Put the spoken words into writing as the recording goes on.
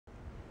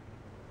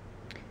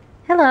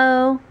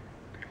Hello!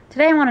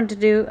 Today I wanted to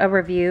do a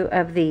review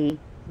of the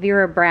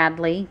Vera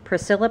Bradley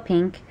Priscilla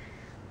Pink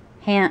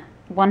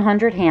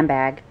 100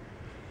 handbag.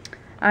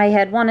 I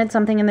had wanted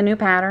something in the new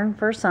pattern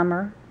for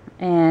summer,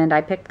 and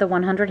I picked the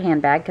 100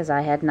 handbag because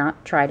I had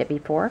not tried it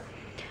before.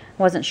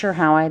 Wasn't sure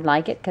how I'd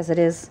like it because it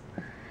is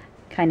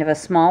kind of a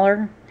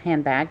smaller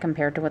handbag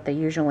compared to what they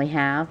usually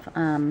have,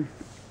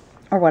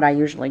 or what I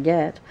usually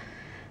get.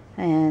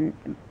 And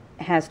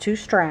it has two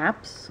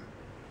straps.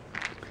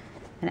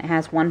 And it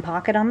has one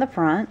pocket on the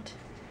front.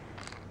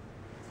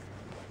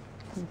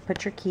 You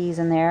put your keys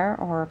in there,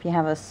 or if you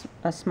have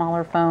a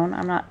smaller phone.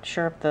 I'm not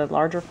sure if the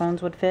larger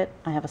phones would fit.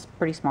 I have a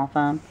pretty small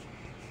phone.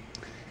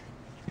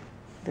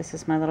 This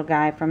is my little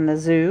guy from the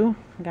zoo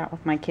I got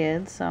with my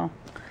kids, so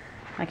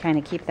I kind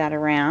of keep that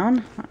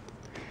around.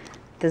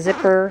 The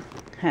zipper,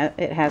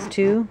 it has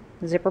two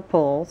zipper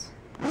pulls.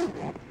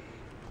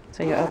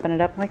 So you open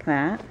it up like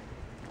that.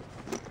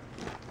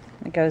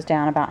 It goes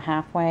down about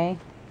halfway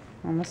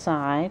on the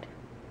side,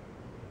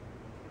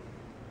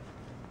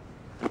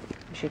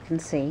 as you can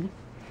see.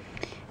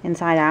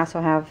 Inside I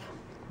also have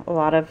a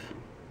lot of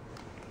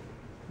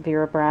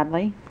Vera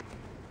Bradley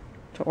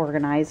to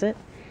organize it.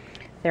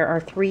 There are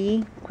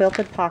 3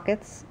 quilted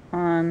pockets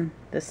on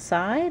this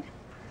side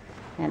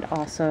and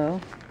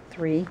also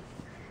 3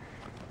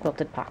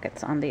 quilted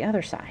pockets on the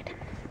other side.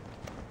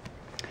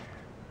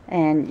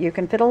 And you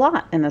can fit a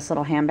lot in this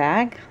little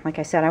handbag. Like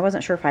I said, I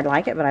wasn't sure if I'd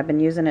like it, but I've been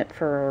using it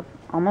for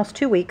almost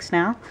 2 weeks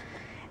now,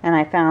 and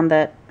I found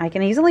that I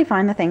can easily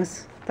find the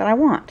things that I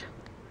want.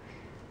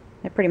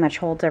 It pretty much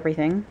holds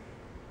everything.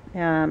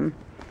 The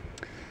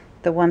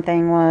one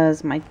thing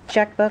was my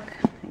checkbook.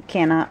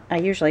 I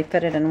usually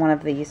fit it in one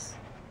of these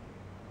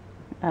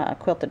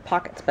quilted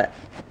pockets, but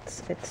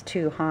it's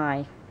too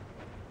high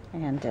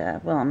and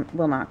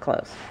will not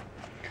close.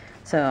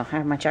 So I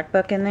have my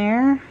checkbook in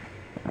there.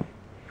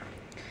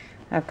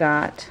 I've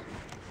got,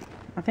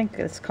 I think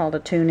it's called a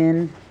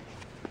tune-in.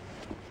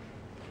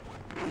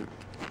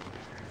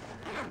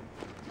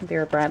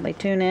 Vera Bradley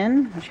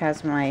tune-in, which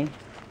has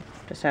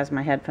just has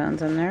my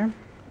headphones in there.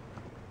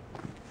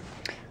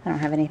 I don't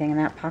have anything in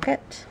that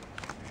pocket.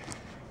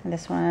 And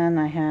this one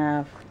I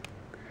have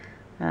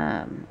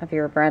a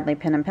Vera Bradley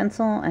pen and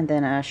pencil, and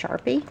then a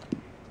Sharpie.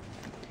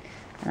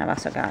 And I've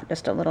also got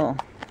just a little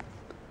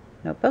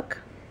notebook.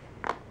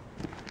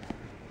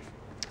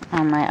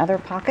 On my other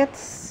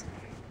pockets,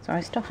 so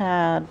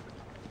I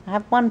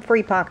have one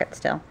free pocket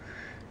still.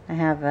 I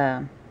have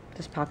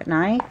this pocket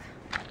knife,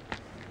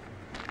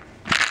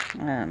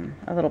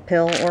 a little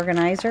pill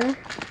organizer,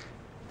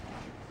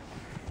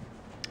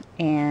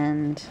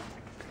 and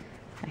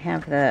I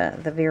have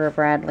the Vera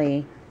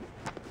Bradley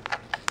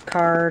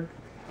card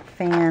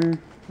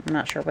fan. I'm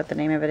not sure what the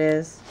name of it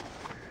is,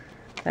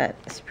 but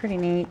it's pretty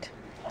neat.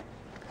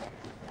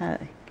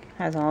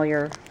 Has all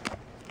your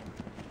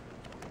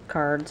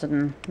cards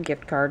and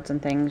gift cards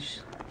and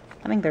things.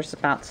 I think there's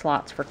about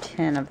slots for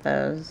 10 of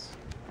those.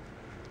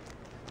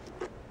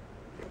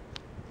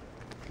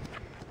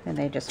 And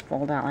they just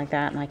fold out like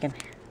that, and I can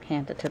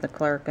hand it to the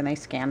clerk and they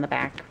scan the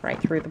back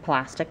right through the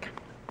plastic.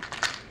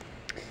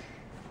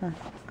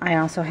 I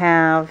also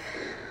have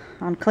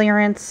on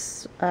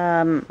clearance,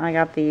 I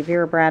got the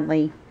Vera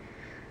Bradley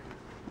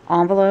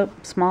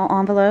envelope, small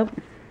envelope,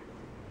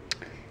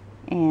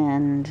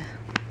 and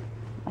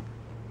I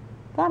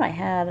thought I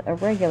had a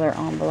regular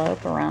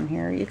envelope around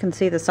here. You can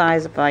see the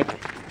size of, like,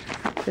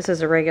 this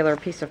is a regular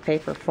piece of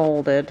paper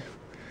folded.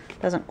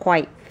 Doesn't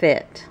quite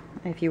fit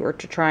if you were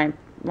to try,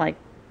 like,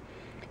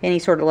 any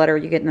sort of letter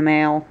you get in the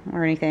mail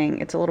or anything.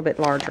 It's a little bit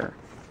larger,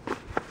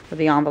 but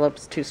the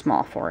envelope's too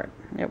small for it.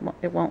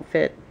 It won't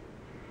fit,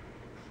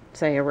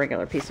 say, a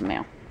regular piece of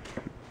mail.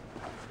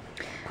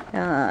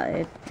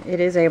 It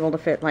is able to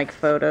fit, like,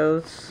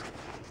 photos,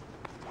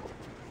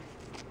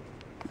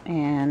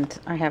 and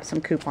I have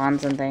some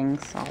coupons and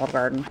things. Olive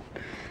Garden.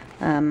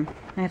 I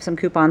have some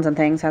coupons and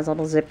things. Has a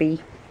little zipper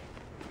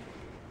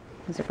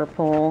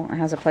pull. It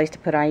has a place to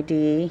put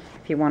ID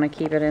if you want to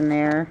keep it in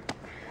there.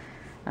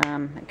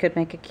 It could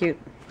make a cute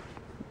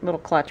little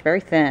clutch.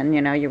 Very thin,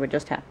 you know, you would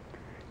just have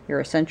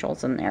your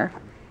essentials in there.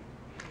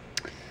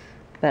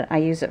 But I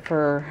use it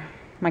for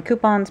my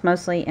coupons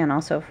mostly, and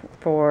also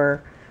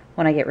for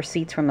when I get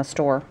receipts from the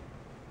store.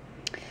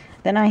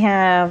 Then I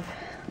have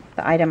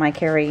the item I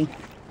carry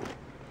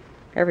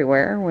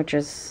everywhere, which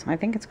is, I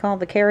think it's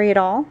called the Carry It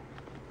All,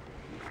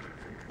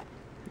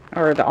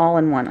 or the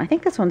All-in-One. I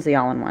think this one's the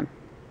All-in-One.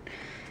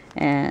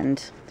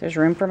 And there's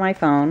room for my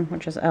phone,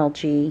 which is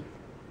LG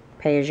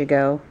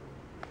pay-as-you-go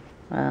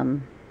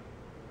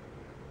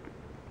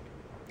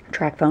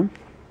track phone.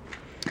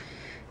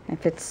 It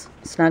fits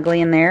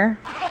snugly in there,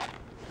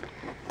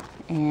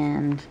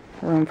 and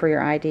room for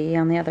your ID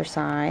on the other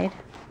side,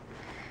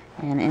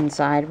 and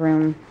inside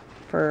room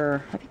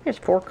for, I think there's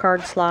 4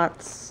 card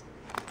slots,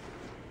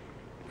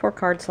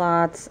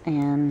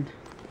 and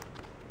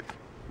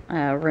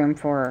room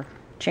for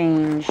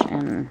change,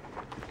 and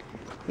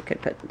you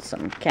could put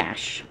some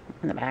cash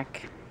in the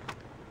back.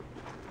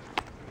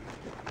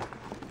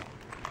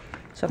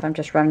 So if I'm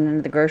just running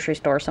into the grocery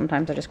store,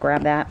 sometimes I just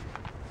grab that.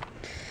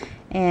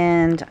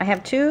 And I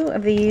have 2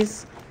 of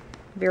these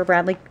Vera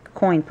Bradley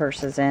coin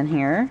purses in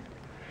here,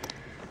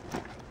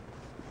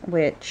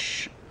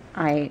 which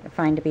I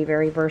find to be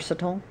very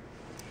versatile.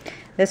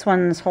 This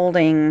one's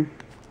holding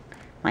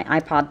my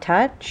iPod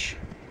Touch.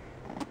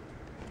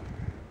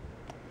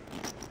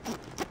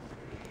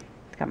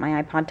 It's got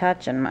my iPod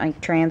Touch and my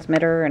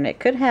transmitter, and it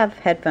could have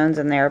headphones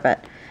in there,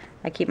 but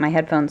I keep my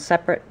headphones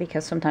separate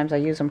because sometimes I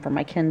use them for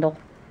my Kindle.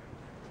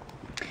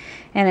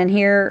 And in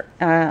here,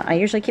 I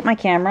usually keep my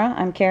camera.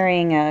 I'm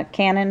carrying a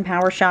Canon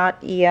PowerShot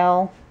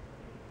EL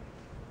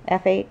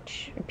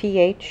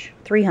PH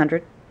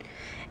 300,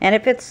 and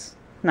it fits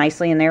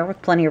nicely in there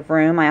with plenty of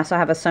room. I also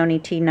have a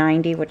Sony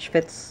T90, which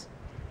fits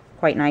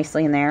quite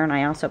nicely in there, and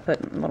I also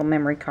put little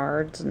memory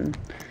cards and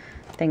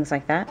things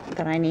like that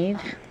that I need.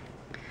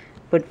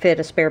 Would fit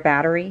a spare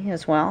battery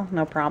as well,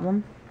 no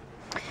problem.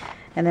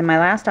 And then my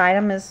last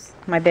item is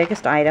my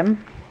biggest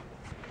item,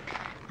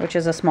 which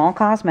is a small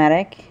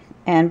cosmetic.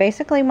 And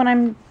basically when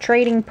I'm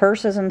trading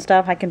purses and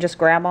stuff, I can just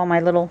grab all my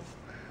little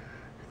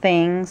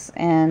things,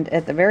 and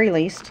at the very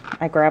least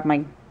I grab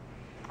my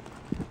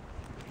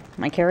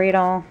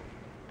carry-it-all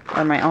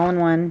or my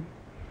all-in-one,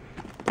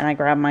 and I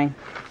grab my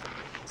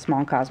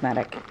small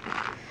cosmetic.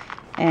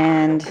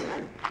 And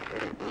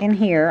in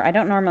here, I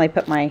don't normally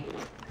put my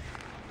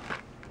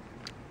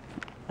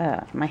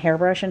my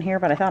hairbrush in here,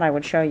 but I thought I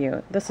would show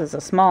you. This is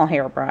a small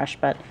hairbrush,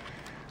 but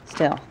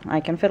still, I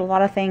can fit a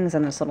lot of things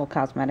in this little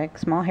cosmetic.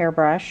 Small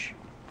hairbrush.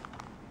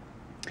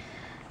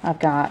 I've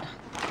got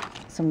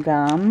some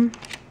gum.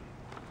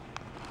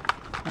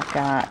 I've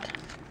got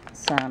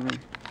some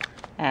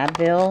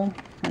Advil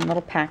in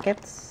little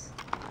packets.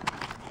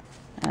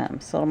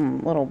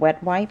 Some little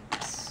wet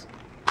wipes.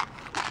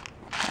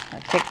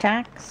 Tic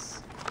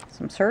Tacs.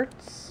 Some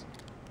certs.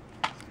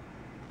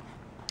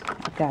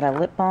 I've got a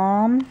lip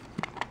balm.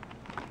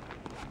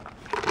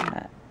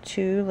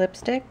 2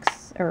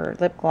 lipsticks, or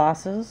lip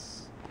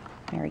glosses,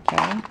 Mary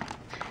Kay.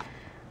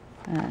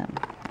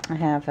 I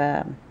have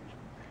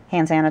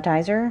hand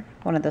sanitizer,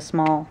 one of the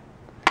small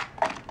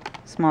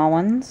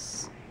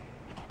ones.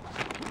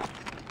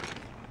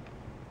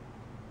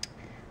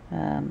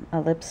 A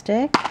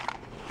lipstick.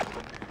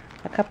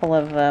 A couple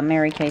of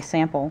Mary Kay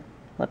sample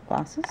lip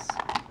glosses.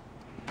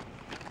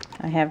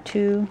 I have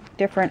 2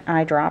 different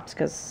eye drops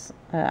because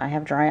I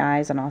have dry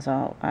eyes and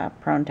also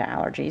prone to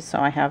allergies, so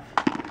I have,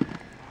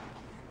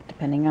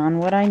 depending on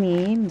what I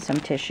need, some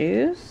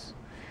tissues.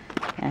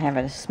 I have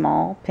a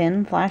small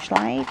pin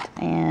flashlight,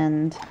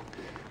 and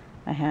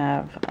I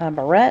have a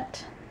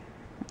barrette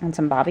and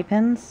some bobby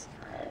pins.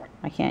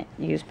 I can't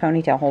use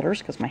ponytail holders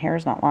because my hair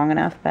is not long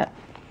enough, but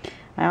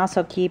I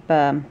also keep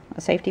a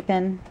safety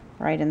pin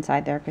right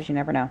inside there because you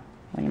never know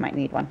when you might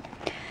need one.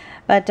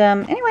 But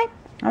anyway,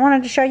 I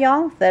wanted to show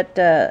y'all that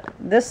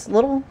this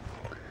little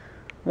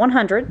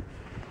 100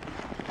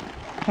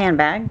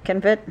 handbag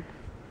can fit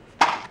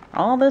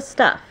all this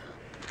stuff.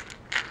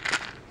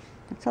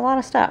 It's a lot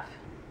of stuff.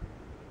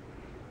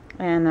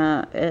 And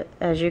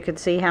as you could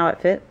see how it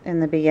fit in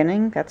the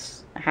beginning,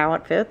 that's how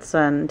it fits,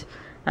 and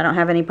I don't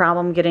have any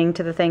problem getting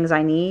to the things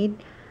I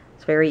need.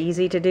 It's very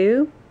easy to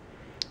do,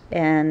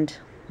 and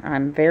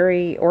I'm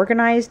very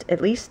organized, at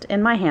least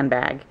in my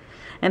handbag.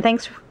 And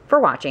thanks for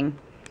watching.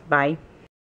 Bye.